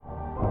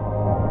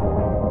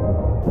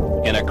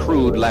in a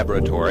crude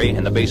laboratory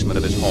in the basement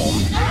of his home.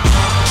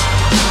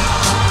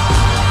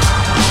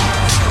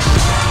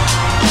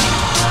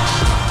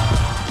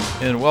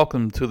 And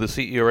welcome to the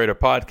CEO Rater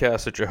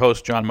podcast. It's your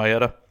host, John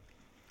Mayetta.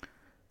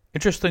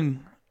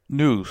 Interesting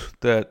news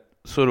that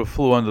sort of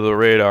flew under the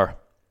radar.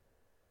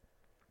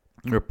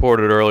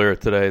 Reported earlier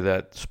today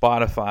that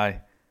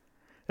Spotify,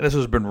 and this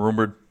has been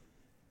rumored,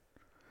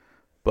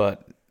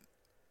 but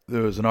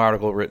there was an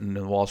article written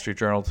in the Wall Street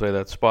Journal today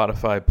that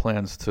Spotify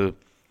plans to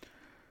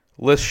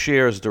list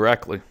shares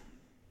directly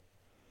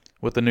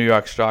with the New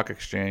York Stock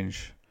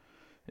Exchange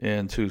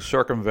and to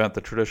circumvent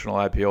the traditional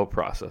IPO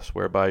process,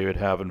 whereby you would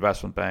have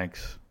investment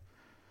banks,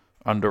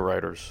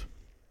 underwriters,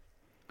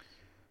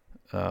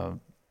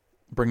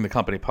 bring the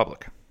company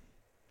public.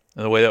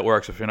 And the way that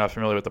works, if you're not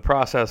familiar with the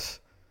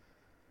process,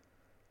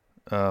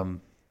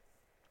 group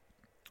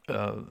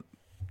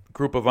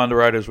of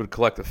underwriters would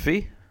collect a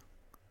fee,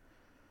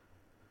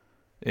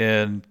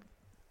 and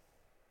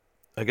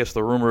I guess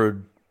the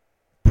rumored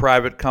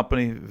private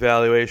company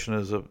valuation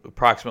is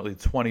approximately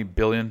 $20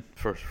 billion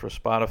for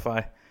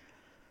Spotify.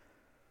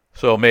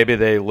 So maybe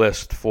they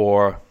list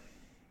for,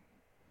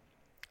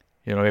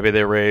 maybe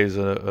they raise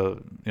they do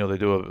a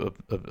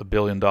 $1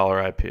 billion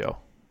IPO,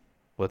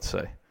 let's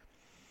say,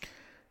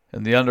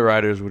 and the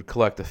underwriters would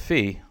collect a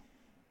fee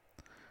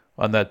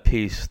on that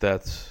piece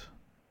that's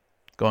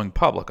going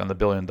public on the $1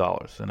 billion,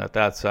 and at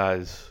that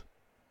size,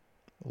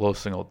 low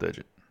single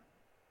digit.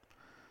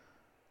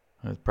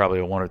 It's probably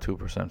a 1 or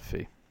 2%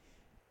 fee.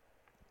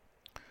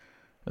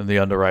 And the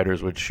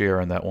underwriters would share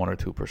in that 1 or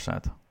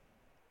 2%.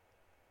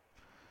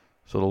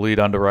 So the lead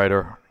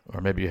underwriter,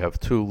 or maybe you have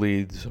 2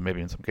 leads, or maybe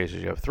in some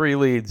cases you have 3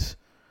 leads,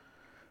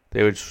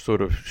 they would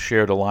sort of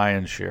share the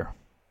lion's share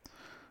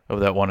of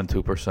that 1 and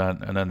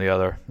 2%, and then the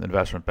other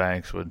investment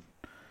banks would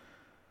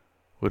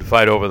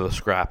fight over the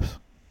scraps.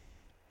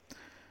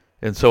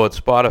 And so what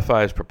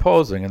Spotify is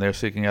proposing, and they're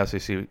seeking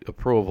SEC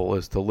approval,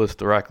 is to list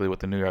directly with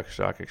the New York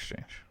Stock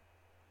Exchange.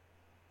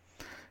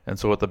 And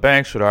so what the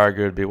banks would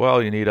argue would be,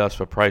 well, you need us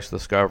for price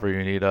discovery,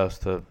 you need us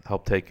to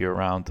help take you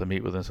around to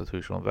meet with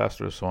institutional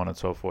investors, so on and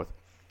so forth.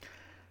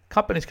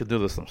 Companies could do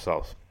this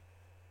themselves.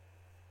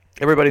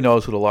 Everybody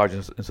knows who the large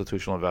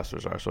institutional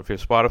investors are. So if you're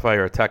Spotify,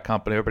 you're a tech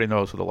company, everybody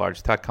knows who the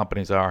large tech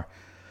companies are.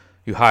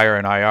 You hire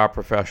an IR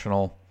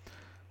professional,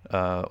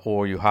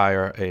 or you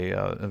hire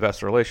a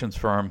investor relations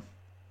firm,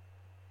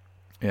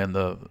 and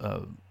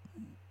the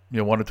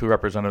 1 or 2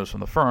 representatives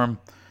from the firm,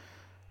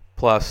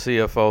 plus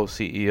CFO,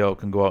 CEO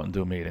can go out and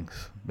do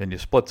meetings. Then you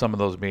split some of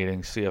those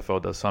meetings.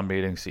 CFO does some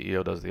meetings,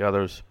 CEO does the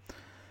others.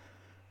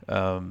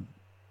 And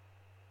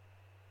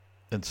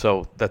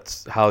so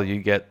that's how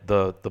you get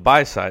the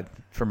buy side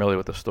familiar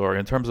with the story.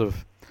 In terms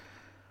of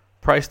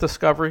price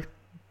discovery,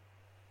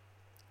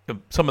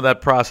 some of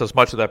that process,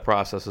 much of that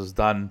process is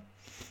done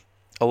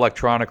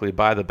electronically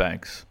by the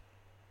banks.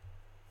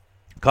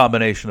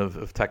 Combination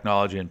of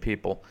technology and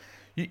people.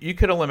 You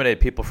could eliminate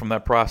people from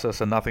that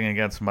process, and nothing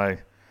against my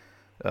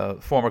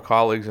former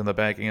colleagues in the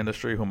banking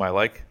industry whom I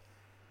like,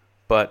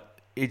 but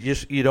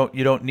you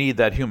don't need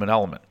that human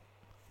element.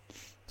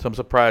 So I'm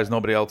surprised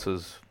nobody else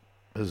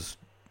has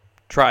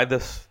tried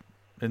this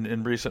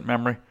in recent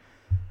memory.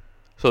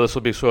 So this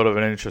will be sort of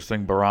an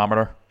interesting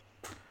barometer.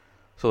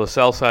 So the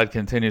sell side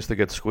continues to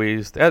get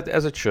squeezed,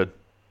 as it should.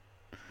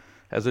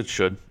 As it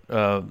should.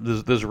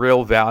 There's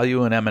real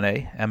value in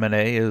M&A.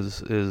 M&A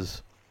is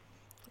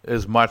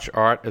as much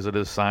art as it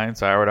is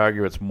science. I would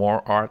argue it's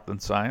more art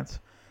than science.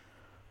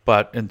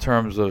 But in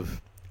terms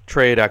of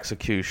trade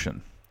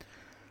execution,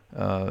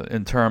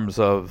 in terms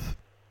of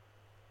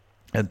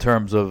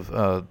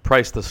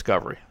price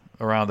discovery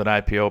around an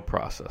IPO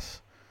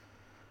process,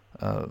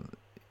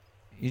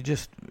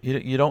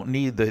 you don't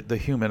need the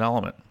human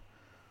element.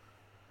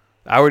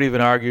 I would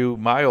even argue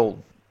my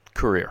old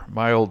career,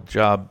 my old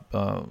job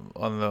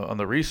on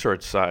the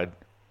research side,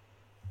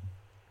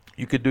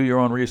 you could do your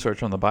own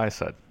research on the buy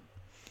side.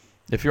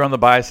 If you're on the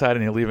buy side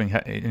and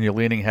you're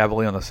leaning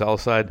heavily on the sell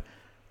side,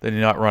 then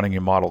you're not running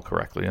your model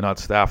correctly. You're not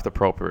staffed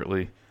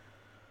appropriately.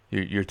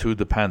 You're too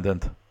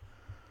dependent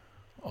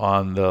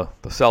on the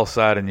sell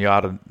side, and you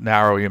ought to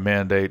narrow your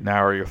mandate,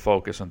 narrow your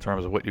focus in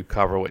terms of what you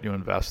cover, what you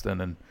invest in,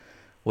 and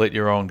let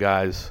your own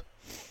guys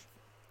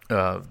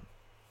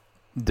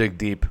dig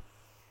deep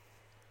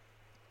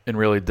and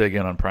really dig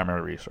in on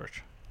primary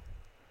research.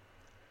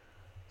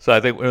 So I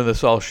think when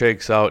this all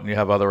shakes out and you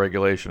have other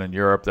regulation in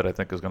Europe that I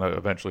think is going to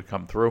eventually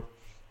come through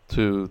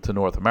to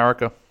North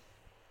America,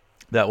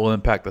 that will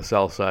impact the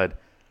sell side.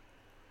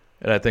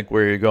 And I think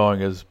where you're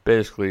going is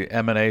basically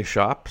M&A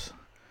shops.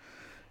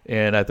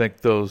 And I think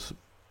those,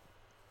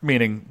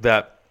 meaning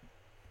that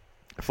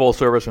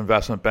full-service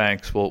investment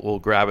banks will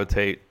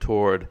gravitate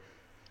toward,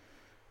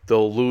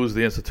 they'll lose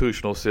the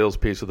institutional sales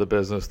piece of the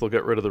business. They'll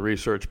get rid of the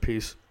research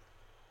piece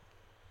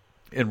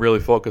and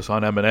really focus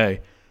on M&A.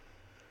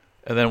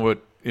 And then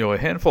what a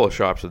handful of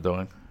shops are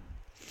doing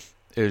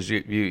is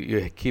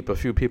you keep a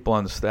few people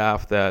on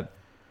staff that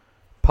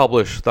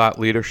publish thought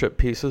leadership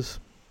pieces,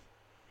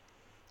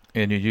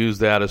 and you use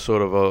that as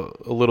sort of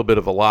a little bit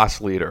of a loss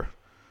leader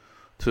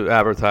to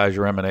advertise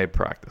your M&A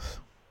practice.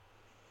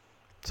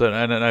 So,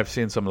 and I've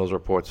seen some of those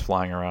reports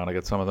flying around. I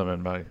get some of them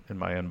in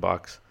my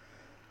inbox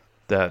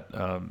that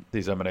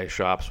these M&A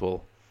shops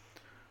will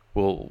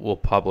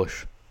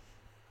publish.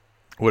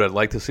 What I'd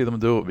like to see them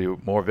do would be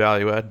more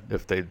value add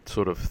if they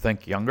sort of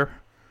think younger.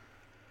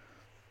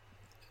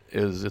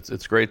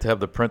 It's great to have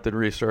the printed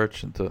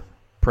research and to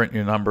print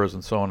your numbers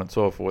and so on and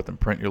so forth and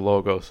print your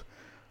logos,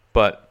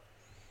 but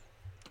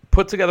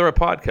put together a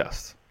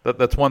podcast.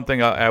 That's one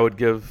thing I would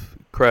give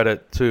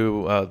credit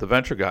to the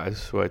venture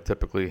guys, who I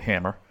typically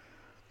hammer.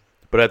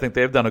 But I think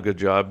they've done a good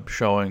job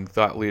showing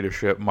thought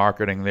leadership,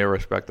 marketing their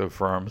respective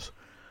firms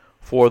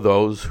for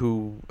those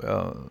who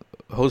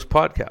host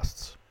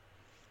podcasts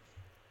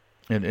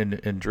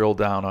and drill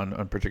down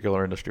on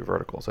particular industry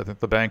verticals. I think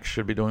the banks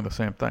should be doing the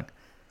same thing.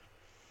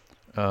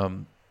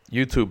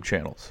 YouTube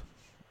channels,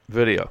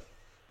 video.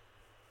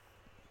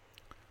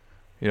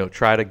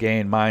 Try to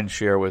gain mind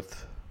share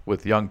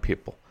with young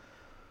people.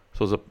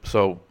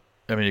 So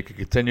I mean, you could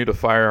continue to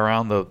fire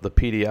around the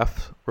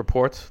PDF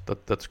reports.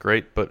 That's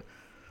great, but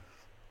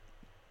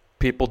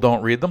people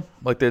don't read them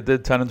like they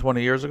did 10 and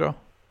 20 years ago.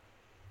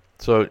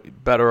 So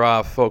better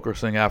off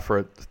focusing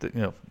effort,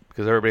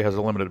 because everybody has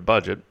a limited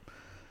budget.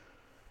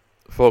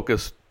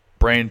 Focus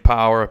brain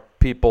power,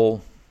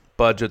 people,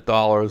 budget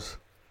dollars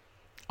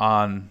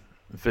on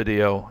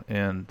video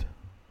and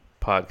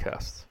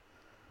podcasts.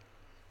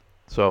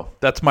 So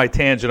that's my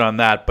tangent on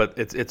that, but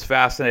it's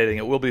fascinating.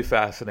 It will be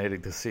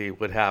fascinating to see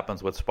what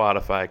happens with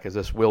Spotify, because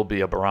this will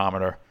be a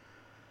barometer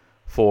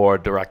for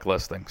direct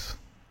listings.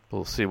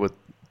 We'll see what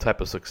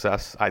type of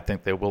success. I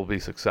think they will be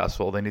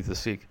successful. They need to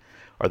seek,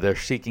 or they're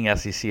seeking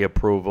SEC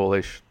approval.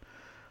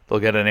 They'll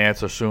get an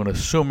answer soon,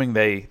 assuming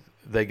they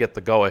get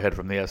the go-ahead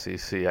from the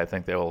SEC. I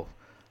think they will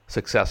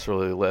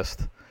successfully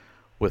list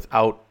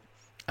without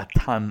a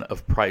ton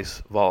of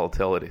price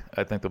volatility.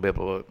 I think they'll be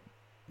able to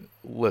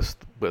list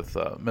with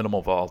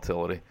minimal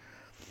volatility.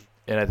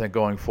 And I think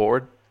going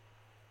forward,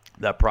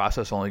 that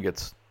process only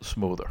gets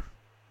smoother.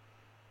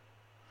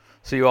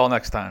 See you all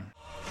next time.